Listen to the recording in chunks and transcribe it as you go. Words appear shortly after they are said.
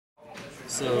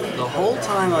So the whole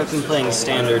time I've been playing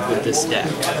Standard with this deck,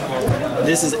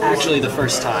 this is actually the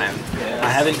first time.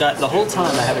 The whole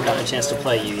time I haven't gotten a chance to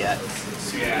play you yet.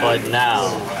 But now,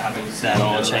 that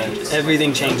all changes.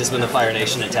 Everything changes when the Fire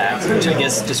Nation attacks, which I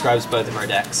guess describes both of our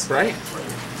decks. Right?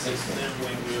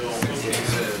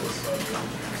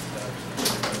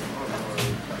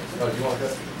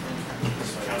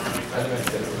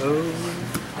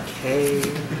 Okay,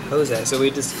 Jose. So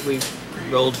we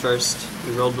rolled first.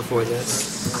 We rolled before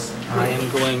this. I am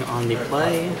going on the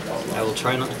play. I will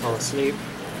try not to fall asleep.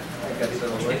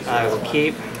 I will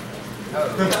keep.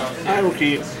 I will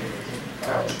keep.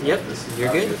 Yep,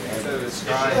 you're good.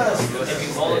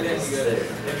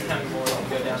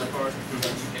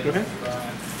 Okay.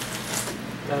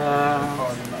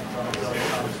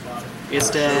 It's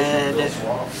dead.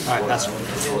 Alright, pass one.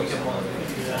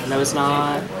 No, it's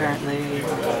not, apparently.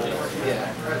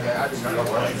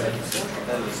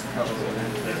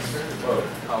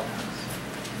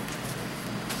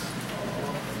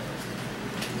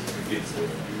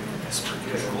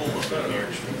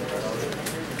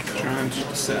 Trying to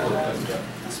decide.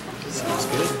 Sounds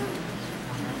good.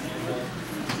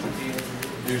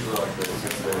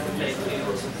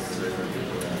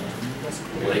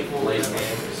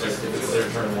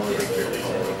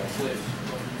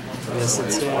 Yes,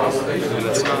 it's dead.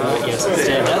 Yes, it's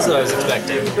dead. That's what I was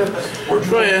expecting.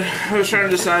 Go ahead. I was trying to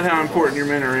decide how important your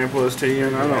mana ramp was to you,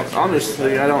 and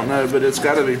honestly, I don't know, but it's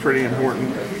got to be pretty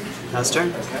important. Last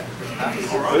turn.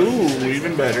 Ooh,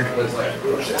 even better.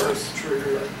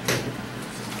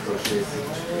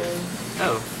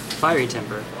 Oh, Fiery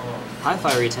Temper. Hi,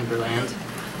 Fiery Temper land.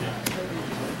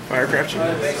 Firecraft.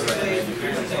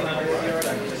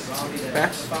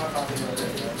 Pass.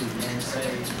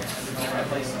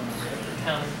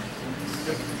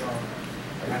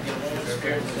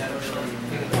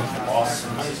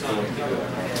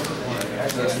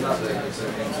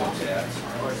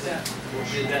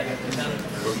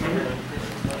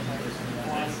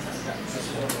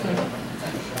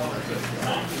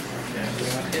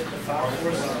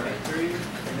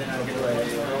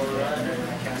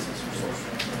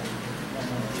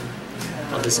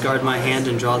 I'll discard my hand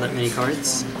and draw that many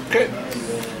cards. Okay.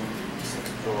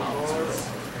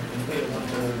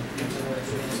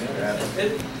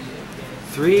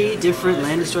 Three different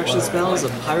land destruction spells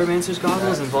of Pyromancer's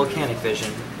Goggles and Volcanic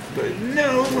Vision. But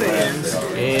no lands.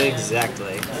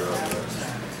 Exactly.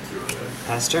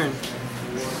 Pass turn.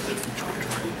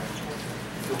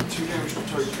 2 damage to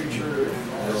target creature.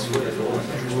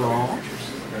 Draw.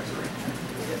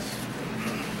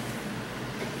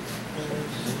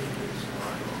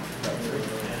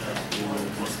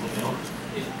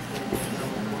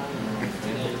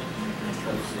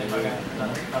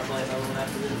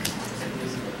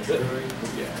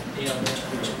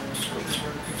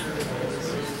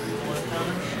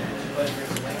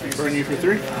 Burn you for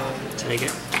 3. Take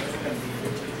it.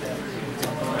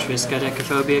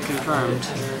 Triskaidekaphobia confirmed.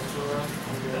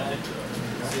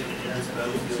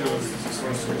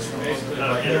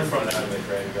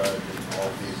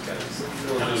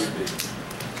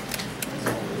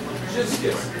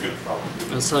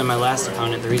 I was telling my last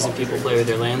opponent the reason people play with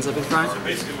their lands up in front.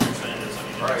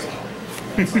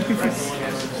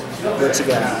 What you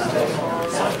got?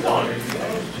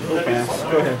 Go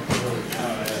ahead.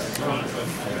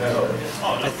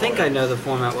 I think I know the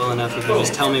format well enough if you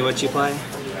just tell me what you play.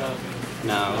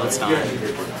 No, let's not.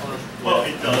 Well,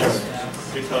 it does,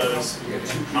 because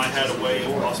I had a way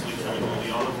of possibly killing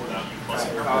Liliana without you plus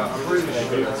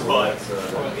but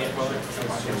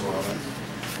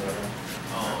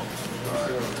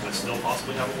I still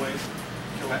possibly have a way of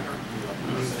killing her.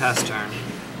 Pass turn.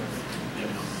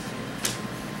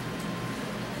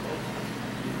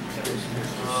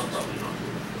 Probably not.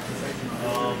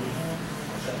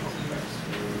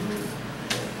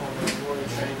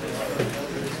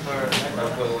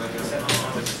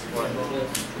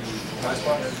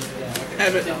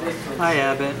 Abbott. Hi,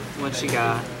 Abbott. What you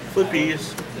got?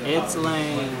 Flippies. It's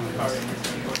land.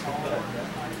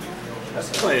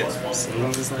 Play it.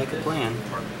 Seems like a plan.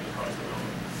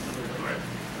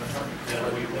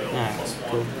 Alright,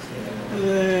 cool.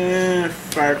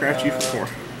 Firecraft you for 4.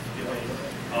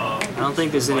 I don't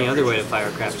think there's any other way to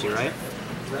Firecraft you, right?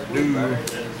 No.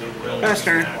 Pass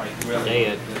turn.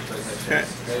 Dead. Okay.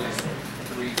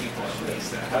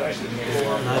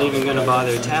 Not even gonna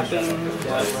bother tapping.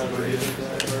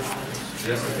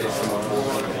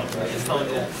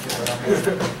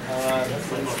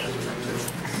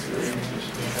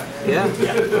 Yeah.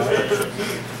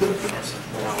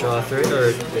 Draw 3,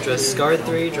 or discard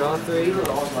 3, draw 3.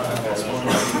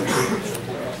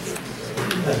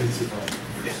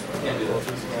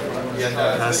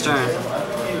 Pass turn.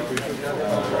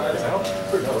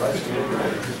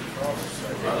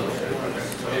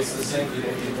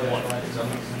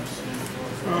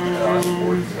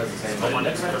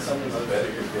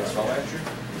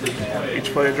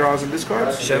 Each player draws and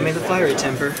discards. Show me the fiery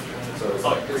temper.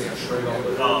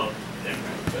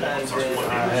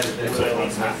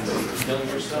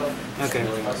 Okay.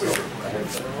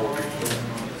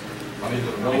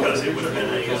 Because it would have been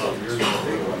a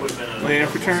Land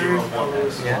for turn.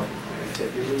 Yeah.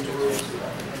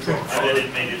 and then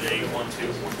it made it a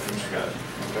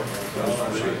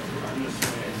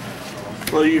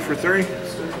 1/2. Blow you for 3.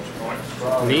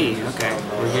 Me, okay.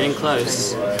 We're getting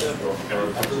close.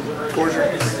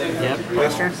 Forger. Yep.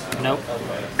 Last turn. Nope.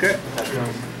 Okay.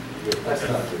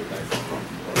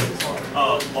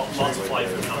 Lots of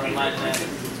life and not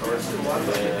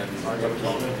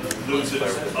loses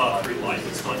 3 life.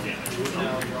 It's not damage.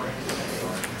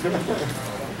 Do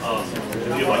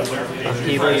you like clarification?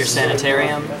 Upheaval your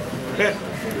sanitarium. Okay.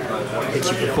 Hit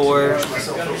you for 4.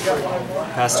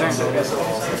 Pass turn. But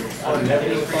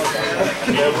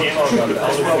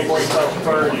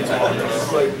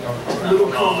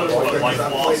life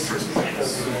loss is not.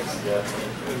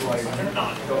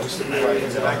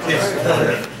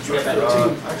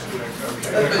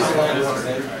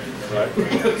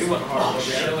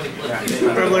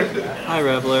 Reveler. Hi,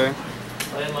 Reveler.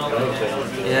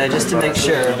 Yeah, just to make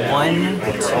sure. 1, 2,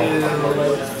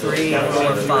 3,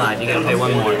 4, 5. You gotta pay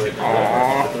 1 more.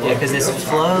 Yeah, because it's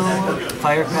flow,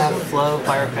 firecraft, flow,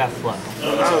 firecraft, flow.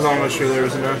 I was almost sure there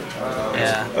was enough.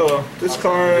 Yeah. Oh well.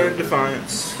 Discard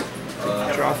Defiance.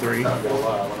 Draw 3.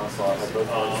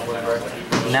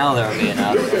 Now there'll be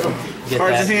enough. Get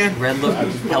Cards that in hand.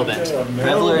 Hellbent.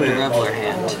 Reveler into Reveler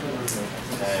hand.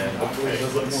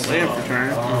 Land for turn.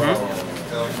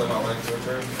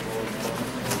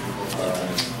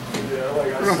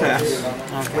 We're gonna pass.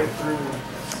 Okay.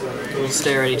 We'll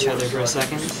stare at each other for a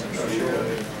second.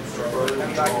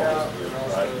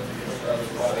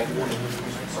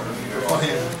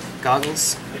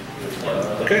 Goggles.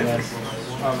 Okay.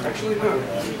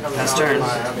 Pass turn.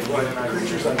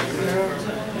 Creatures I do have,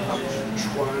 I'm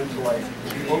trying to like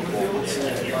look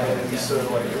and so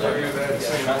like if I do that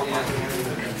same on my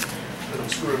hand, then I'm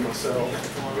screwing myself.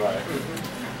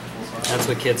 That's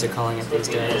what kids are calling it these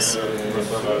days.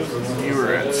 You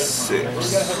were at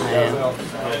 6. I am.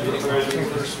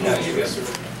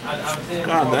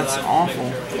 God, that's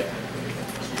awful.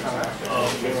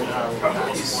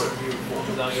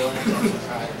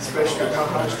 Especially how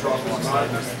much drop on mine.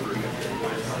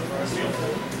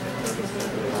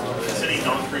 Is any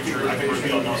non-creature I can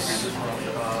reveal non-creature?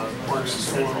 Works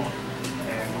storm.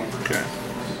 Okay.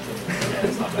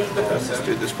 Let's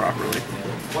do this properly.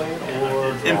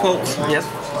 Impulse. Yep.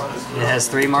 It has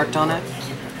 3 marked on it.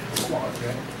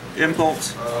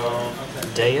 Impulse.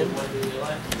 Dead.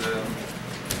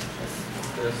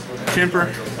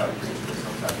 Temper.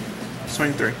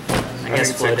 Swing 3. I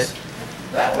guess float it.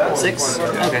 6?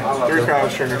 Okay. 3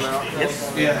 crowd triggers. Yep.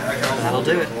 That'll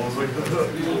do it.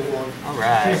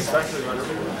 Alright.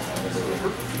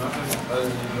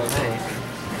 Hey.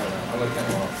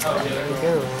 There we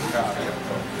go.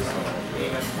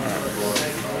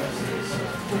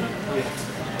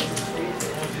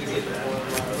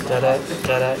 Da da da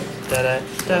da da da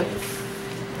da.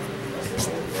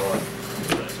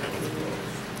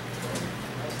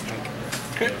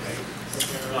 Okay.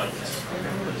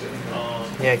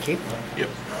 Yeah, keep. Yep.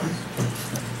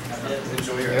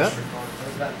 You're up.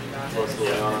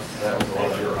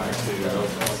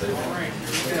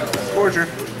 Forger.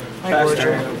 Hi, Pass Forger.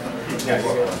 turn.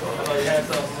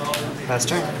 Pass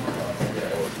turn.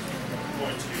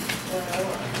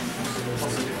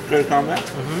 Go to combat.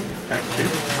 Back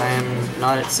I am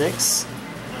not at 6.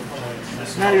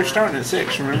 2. Now you're starting at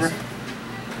 6, remember?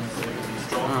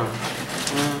 Oh.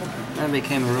 That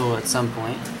became a rule at some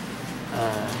point.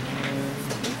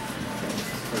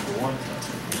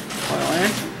 Play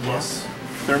land. Yes.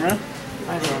 Thermo.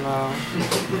 I don't know.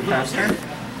 Pass turn.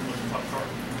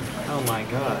 Oh my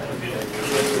god.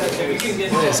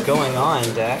 What is going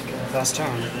on, deck? Fast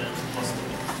turn.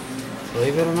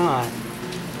 Believe it or not.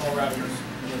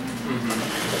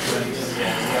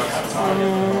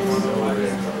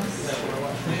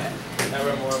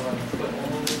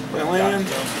 Play land.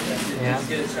 Yeah.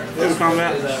 Go to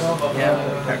combat.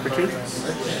 Yeah. Attack for 2.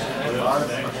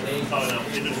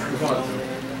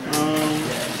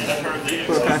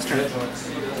 Put a pass turn.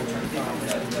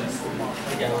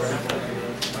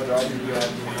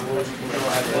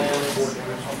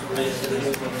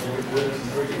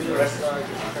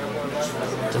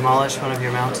 Demolish one of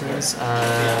your mountains.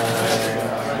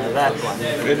 for that one.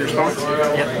 Good response.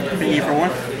 Yep. Ping you for 1.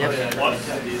 Yep.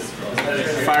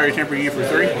 Fiery Temper you for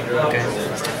 3. Okay.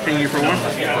 Ping you for 1.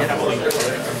 Yep.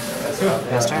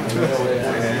 Last turn.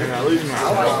 And I lose my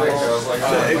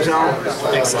exile.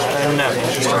 Exile. No.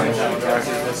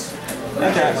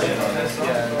 Okay.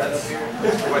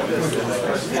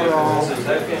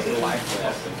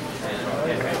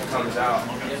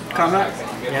 Combat?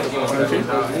 Yep.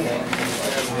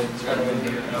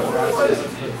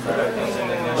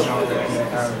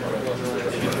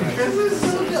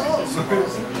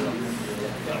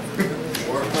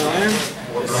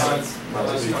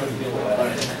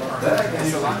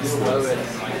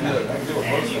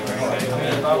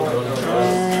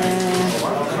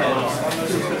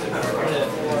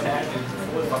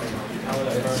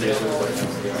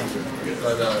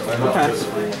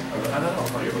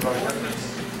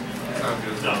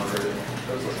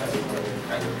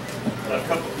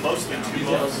 Mostly 2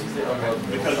 bucks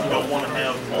because you don't want to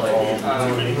have multiple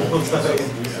too many bullets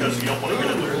because you don't want to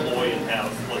get into deploy and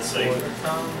have, let's say,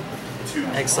 2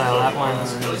 Exile that one.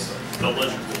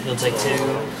 You'll take 2.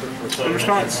 So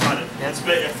response. It's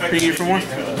effectively Ping you for 1. Yep.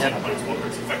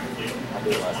 It's effectively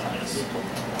just 1 miss.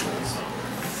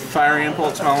 Fiery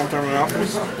Impulse, Column,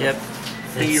 Thermo-Alchemist. Yep.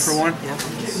 Ping you for 1. Yep.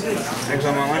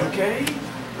 Exile my land.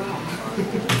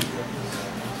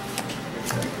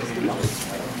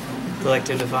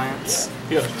 Collective Defiance.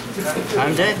 Yep.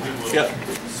 I'm dead. Yep.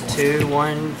 2,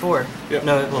 1, 4. Yep.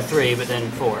 No, well 3, but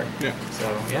then 4. Yep. So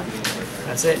yeah,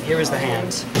 that's it. Here was the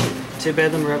hand. 2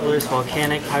 Bedlam Revelers,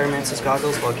 Volcanic, Pyromancer's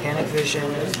Goggles, Volcanic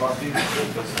Vision. I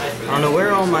don't know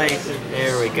where all my.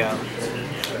 There we go.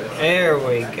 There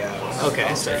we go.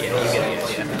 Okay, so yeah, you get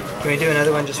the idea. Can we do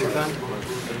another one just for fun?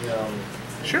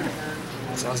 Sure.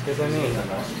 Sounds good by me.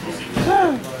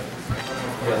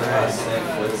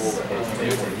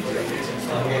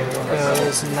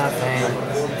 Goes nothing.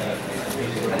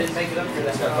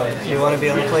 You want to be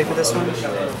on the play for this one?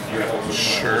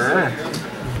 Sure.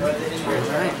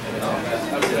 Alright.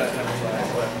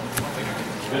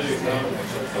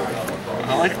 I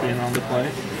like being on the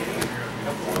play.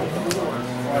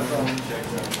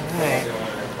 Alright.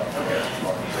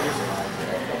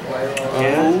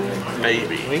 Oh,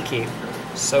 baby. We keep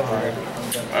so hard.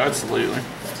 Absolutely.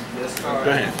 Go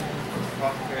ahead.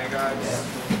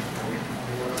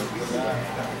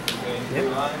 Yep.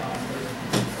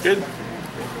 Good.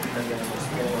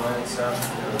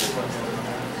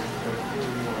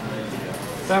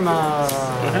 Thermo.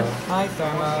 Hi,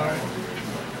 Thermo.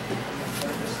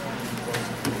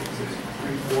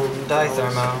 Die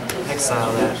Thermo.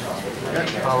 Exile that.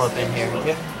 All up in here.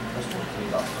 Yep.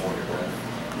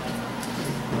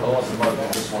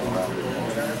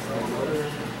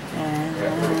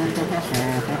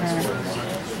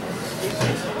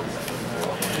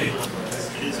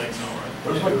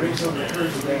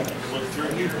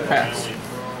 Pass.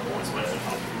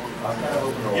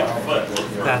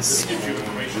 Pass.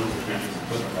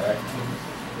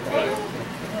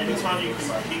 Anytime you can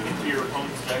peek into your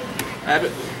opponent's deck,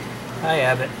 Abbott. Hi,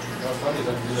 Abbott.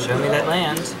 Show me that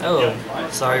land. Oh,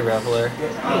 sorry, Reveler.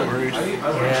 No worries.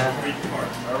 Yeah.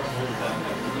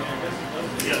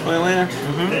 Play land.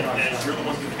 and you're the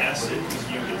one who casts it,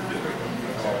 you get to do it.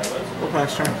 What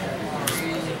last turn?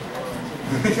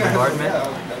 Bombardment.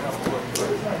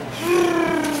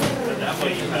 That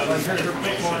way you have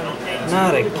information on games.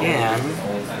 Not again.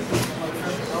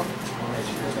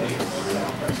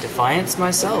 Defiance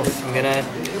myself. I'm gonna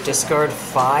discard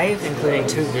 5, including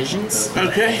 2 visions.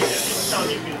 Okay.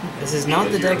 This is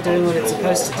not the deck doing what it's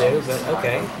supposed to do, but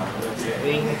okay.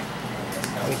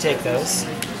 We take those.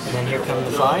 And then here come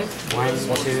the 5. 1,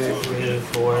 2, 3,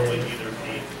 4,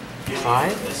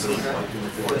 5.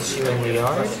 Put you in the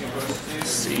yard.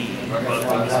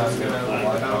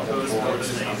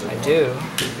 I do.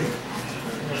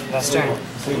 Last turn.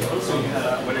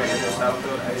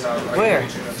 Where?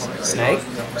 Snake?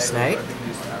 Snake?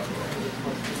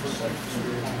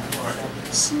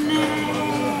 Snake!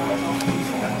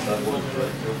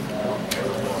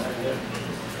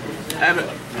 Abbott.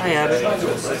 Hi, Abbott.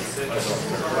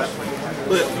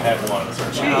 Flip.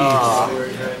 Aw.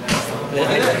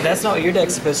 That's not what your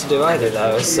deck's supposed to do either,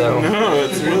 though, so... No,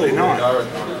 it's really not.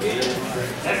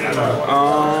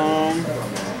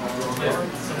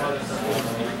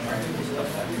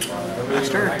 Next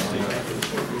turn.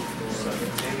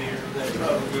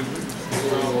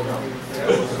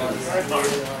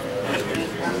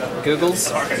 Googles?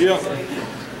 Yep.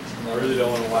 I really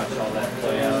don't want to watch all that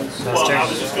play out. Last Well, I turn.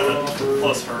 was just gonna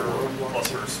plus her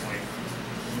swing.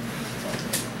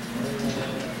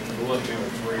 It wasn't even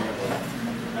free, but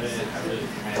I didn't have it.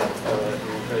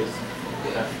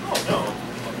 Oh no.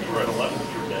 We're at 11.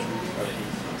 You're dead.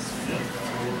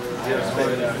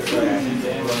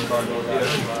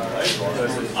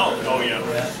 Oh yeah.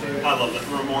 I love that.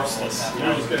 Remorseless. I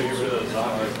was going to get rid of those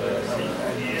zombies.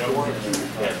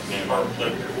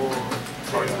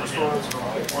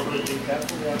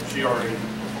 She already.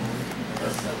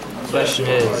 Question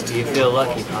is, do you feel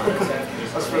lucky, Punk?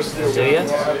 Do you?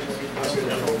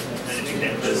 And you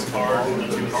can't discard the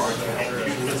 2 cards. You can't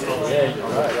use pistol. Yeah, you're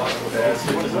right.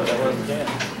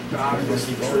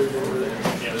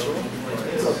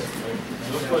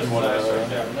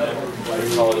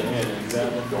 Call it in.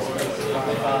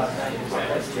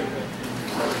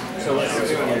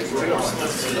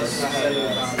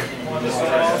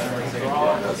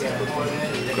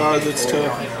 God, that's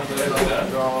tough.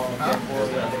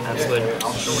 That's what.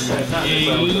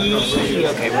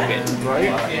 Okay, we're good.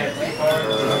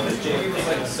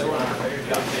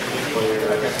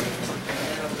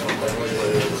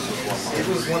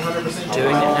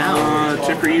 Doing it now.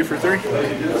 Temper you for 3.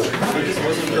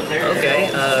 Okay,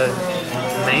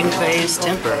 main phase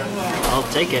temper. I'll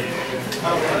take it.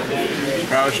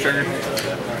 Prowess trigger.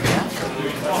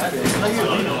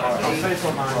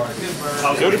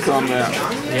 Go to combat.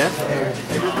 Yeah.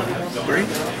 3.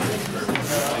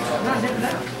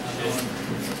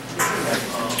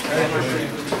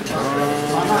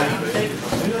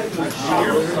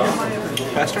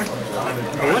 Faster? I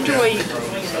wonder why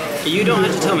you don't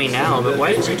have to tell me now, but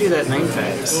why did you do that main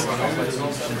phase?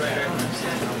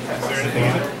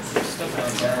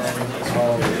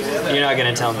 You're not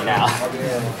going to tell me now.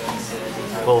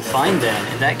 Well, fine then.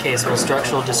 In that case, we'll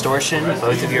Structural Distortion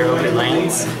both of your open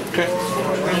lands. Okay.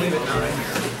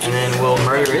 And then we'll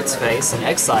murder its face and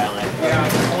exile it.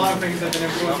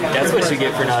 That's what you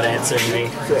get for not answering me.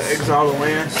 So exile the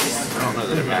land. I don't know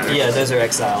that it matters. Yeah, those are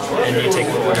exiled, and you take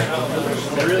 4.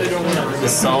 The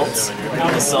salt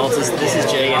is, this is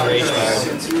J in Rage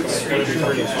Mode.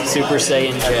 Super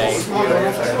Saiyan J.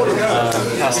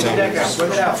 Pass turn.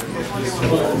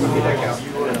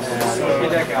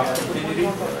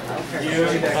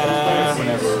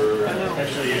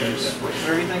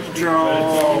 Draw.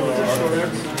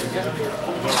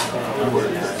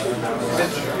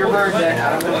 Your bird deck.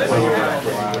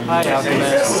 Hi,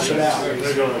 Alchemist. Get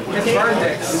the bird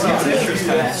deck.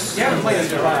 You haven't played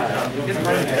this in a while. Get the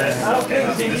bird deck. Okay,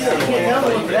 you can't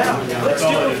download it out. Let's do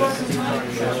it.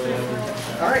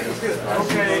 Alright, let's do it.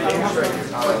 Okay.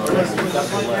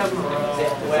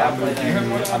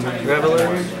 Reveler.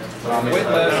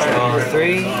 Draw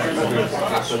 3.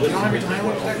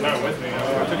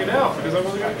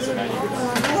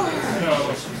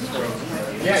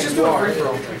 Yeah, just do a free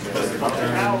throw.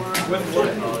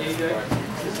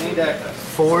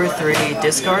 4/3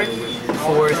 discard.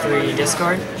 4/3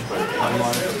 discard.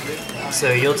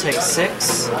 So you'll take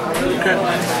 6.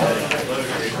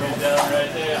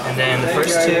 And then the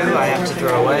first 2 I have to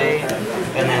throw away.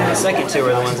 And then the second 2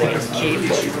 are the ones I get to keep.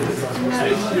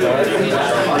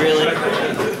 Really?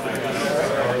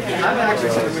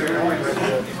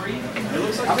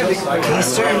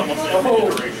 His turn.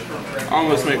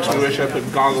 Almost makes me wish I put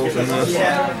goggles in this. I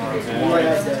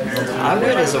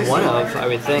would as a one-of, I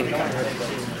would think. I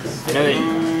know it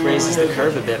raises the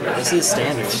curve a bit, but this is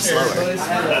standard, it's slower.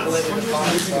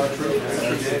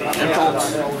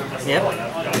 Impulse. Yep.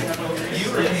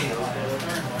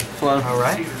 Flow.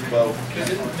 Alright.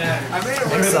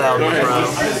 Exile, bro.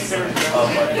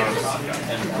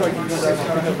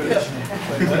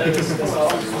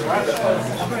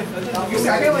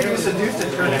 I feel like you seduced it.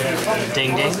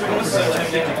 Ding ding.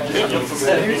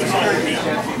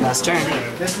 Last turn.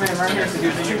 This man right here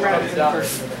seduced 2 rabbits in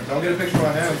person. Don't get a picture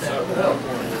on him.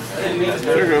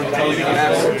 There you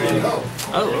go.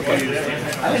 Oh, okay.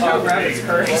 I didn't know rabbits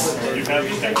curse.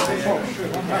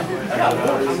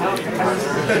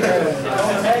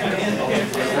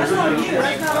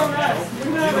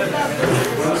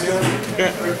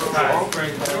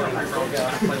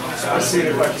 I see it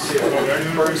if I can see it.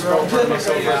 Birds roll for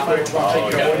myself real quick.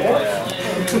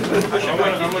 I'm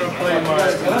gonna play my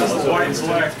white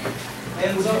black.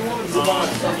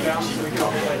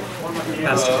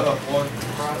 Last turn.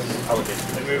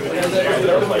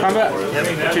 Combat. Yep.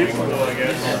 2.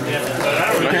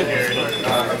 Okay.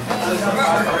 I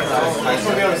just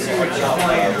want to be able to see what you're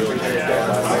playing.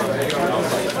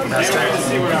 Last turn.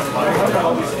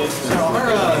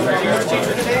 Our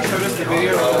teacher today showed us the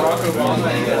video of Barack Obama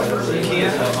and Kia.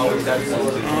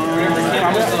 Remember Kim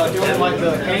was doing like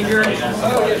the anger? So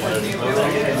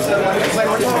it's like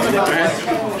we're talking about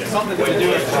something to do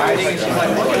with writing, and she's like,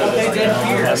 look at what they did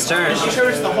here. Last turn. And she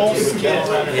showed us the whole skit.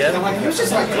 Yep. I'm like, he was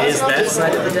just like, Is that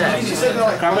side of the deck? she said they're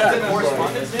like, Combat.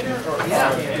 correspondence dinner? Or,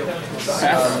 yeah. I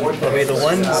mean, the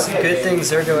one good thing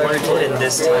Zergo ever did in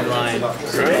this timeline,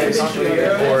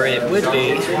 or it would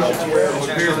be,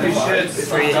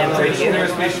 free him, free you.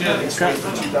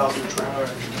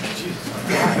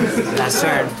 Last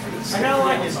turn. I kind of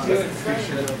like it.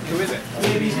 Who is it?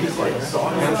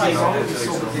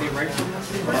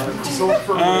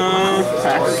 I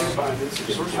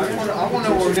want to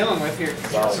know what we're dealing with here.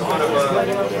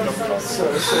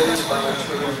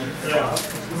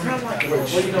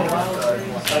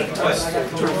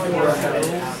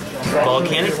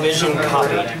 Volcanic Vision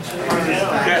copied.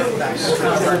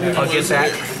 I'll get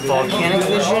back Volcanic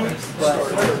Vision.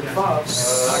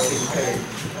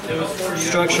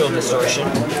 Structural Distortion.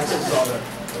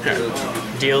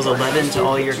 Deals 11 to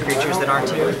all your creatures that aren't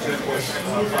here.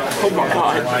 Oh my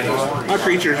god. My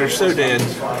creatures are so dead.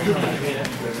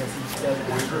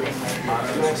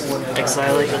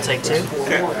 Exile it, you'll take 2.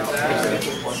 Okay.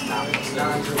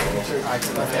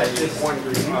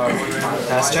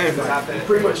 Last turn.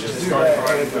 Pretty much just do that.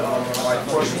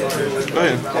 Go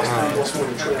ahead.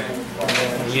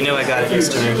 You know I got it this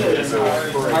turn.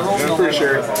 I'm pretty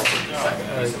sure.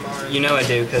 You know I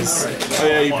do, because, Oh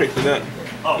yeah, you picked it up.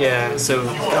 yeah, so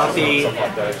copy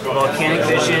Volcanic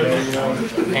Vision,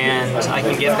 and I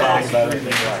can get back,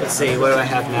 let's see, what do I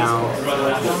have now?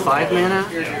 5 mana?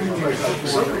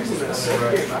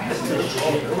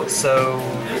 So,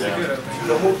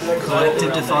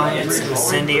 Collective Defiance,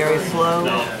 Incendiary Flow.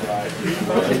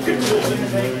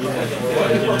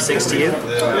 6 to you?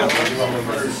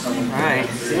 Alright.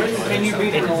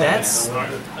 That's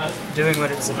doing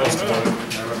what it's supposed to do.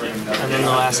 And then the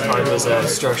last card was a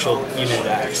structural, you know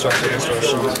that, Structural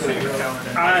Distortion.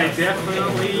 I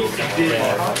definitely did.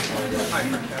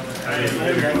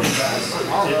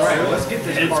 Alright, let's get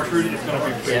this part. It's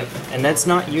gonna be Yep. And that's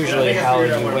not usually how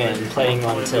you win, playing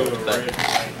on tilt, but,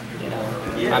 you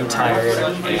know, I'm tired,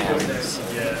 and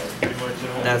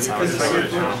that's how it's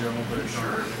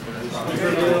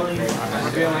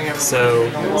So,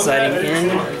 siding in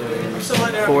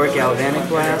for Galvanic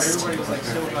Blast,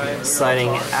 siding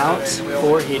out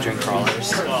for Hedron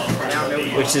Crawlers,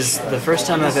 which is the first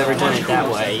time I've ever done it that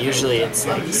way. Usually it's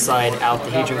like side out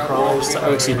the Hedron Crawlers.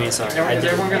 Oh, excuse me, sorry. I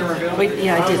did. Wait,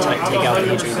 yeah, I did take out the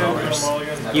Hedron Crawlers.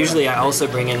 Usually I also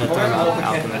bring in the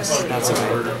Thermo-Alchemist. That's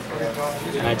okay.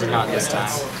 And I did not this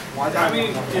time.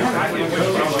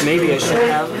 Maybe I should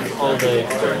have all the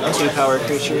 2-power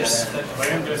creatures. I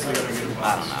don't know.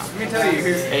 Let me tell you,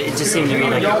 It just seemed to me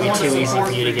like it would be too easy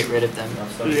for you to get rid of them.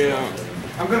 Yeah.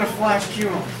 I'm going to flash Q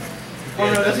on. Oh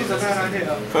no, this is a bad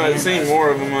idea. If I had seen more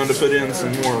of them, I'd have put in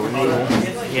some more removal.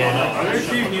 Yeah.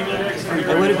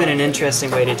 It would have been an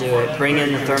interesting way to do it. Bring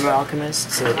in the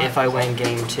Thermo-Alchemist so that if I win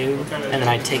game 2 and then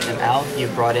I take them out, you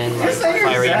brought in like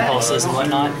fiery impulses and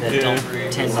whatnot that don't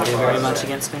tend to do very much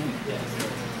against me.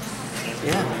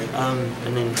 Yeah.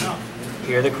 And then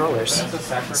here are the crawlers.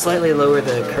 Slightly lower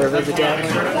the curve of the deck,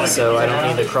 so I don't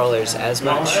need the crawlers as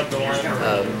much.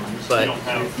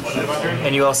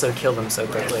 And you also kill them so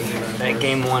quickly. That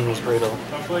game 1 was brutal.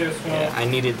 Yeah, I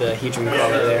needed the Hedron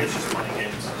Crawler there.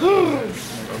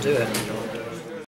 I'll do it.